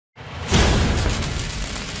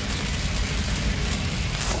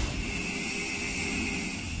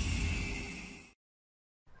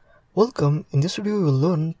Welcome, in this video we will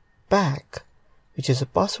learn PACK, which is a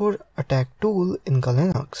password attack tool in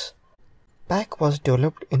Linux. PACK was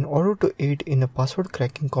developed in order to aid in a password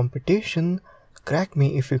cracking competition, Crack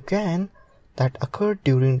Me If You Can, that occurred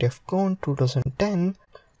during DEF CON 2010.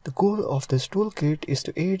 The goal of this toolkit is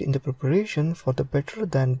to aid in the preparation for the better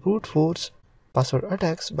than brute force password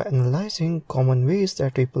attacks by analyzing common ways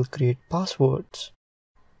that people create passwords.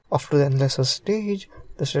 After the analysis stage,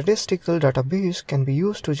 the statistical database can be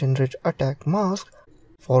used to generate attack masks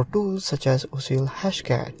for tools such as OCL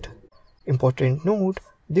Hashcat. Important note,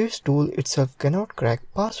 this tool itself cannot crack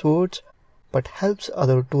passwords, but helps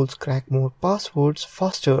other tools crack more passwords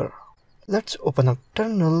faster. Let's open up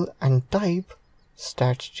terminal and type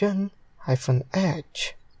statsgen-h.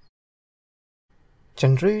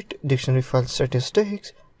 Generate dictionary file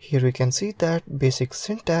statistics. Here we can see that basic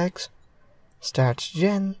syntax,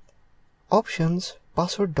 statsgen, options,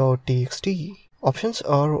 password.txt. Options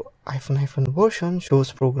are --version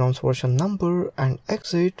shows program's version number, and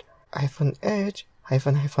exit -h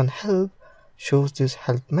 -help shows this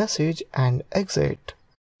help message and exit.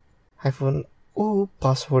 -o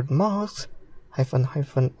password masks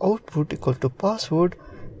 --output equal to password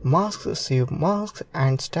masks save masks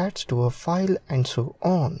and stats to a file and so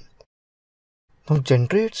on. Now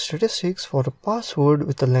generate statistics for a password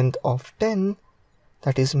with a length of 10,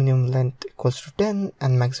 that is minimum length equals to 10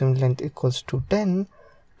 and maximum length equals to 10,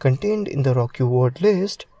 contained in the Rockyou word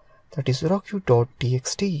list, that is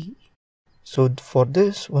rockyou.txt. So for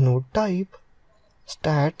this one would type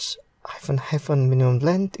stats -minimum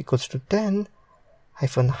length equals to 10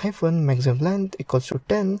 -maximum length equals to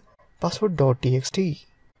 10 password.txt.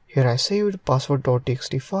 Here I saved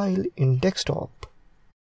password.txt file in desktop.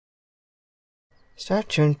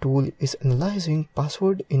 StatGen tool is analyzing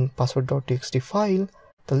password in password.txt file.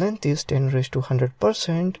 The length is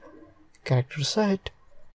 10⁻100%, character set,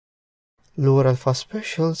 lower alpha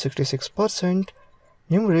special 66%,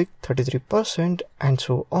 numeric 33%, and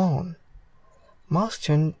so on.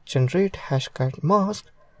 MaskGen generate hashcat mask,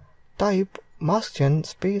 type maskgen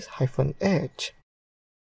space -h.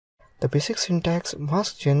 The basic syntax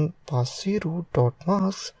maskgen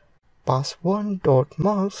pass0.masks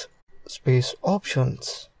pass1.masks space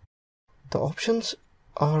options. The options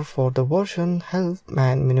are for the version help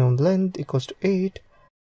man minimum length equals to 8,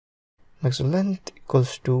 maximum length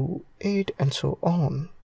equals to 8, and so on.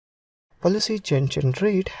 Policy gen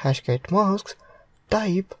generate hashcat masks,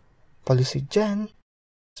 type policygen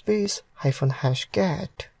space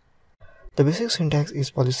 -hashcat. The basic syntax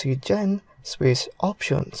is policygen space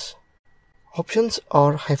options. Options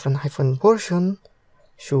are --version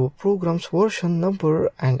show program's version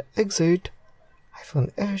number and exit,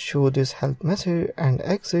 -s show this help message and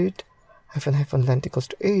exit, -length equals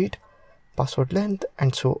to 8, password length,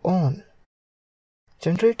 and so on.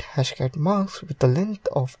 Generate hashcat masks with a length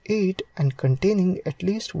of 8 and containing at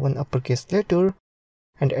least one uppercase letter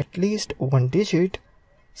and at least one digit,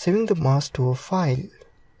 saving the mask to a file.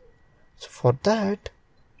 So for that,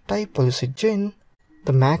 type policygen,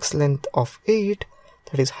 the max length of 8,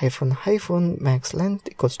 that is --max length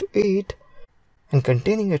equals to 8, and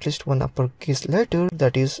containing at least one uppercase letter,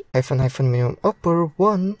 that is --minimum upper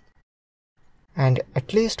 1, and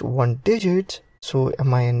at least one digit, so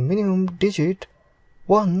min minimum digit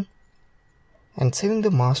 1, and saving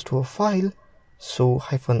the mask to a file, so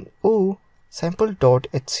 -o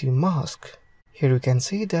sample.hc mask. Here you can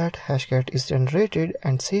see that hashcat is generated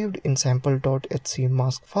and saved in sample.hc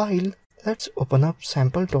mask file. Let's open up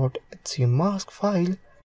sample.hc mask file.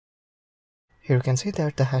 Here you can see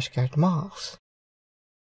that the hashcat masks.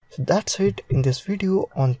 So that's it in this video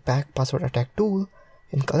on PACK password attack tool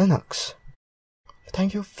in Linux.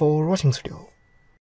 Thank you for watching this video.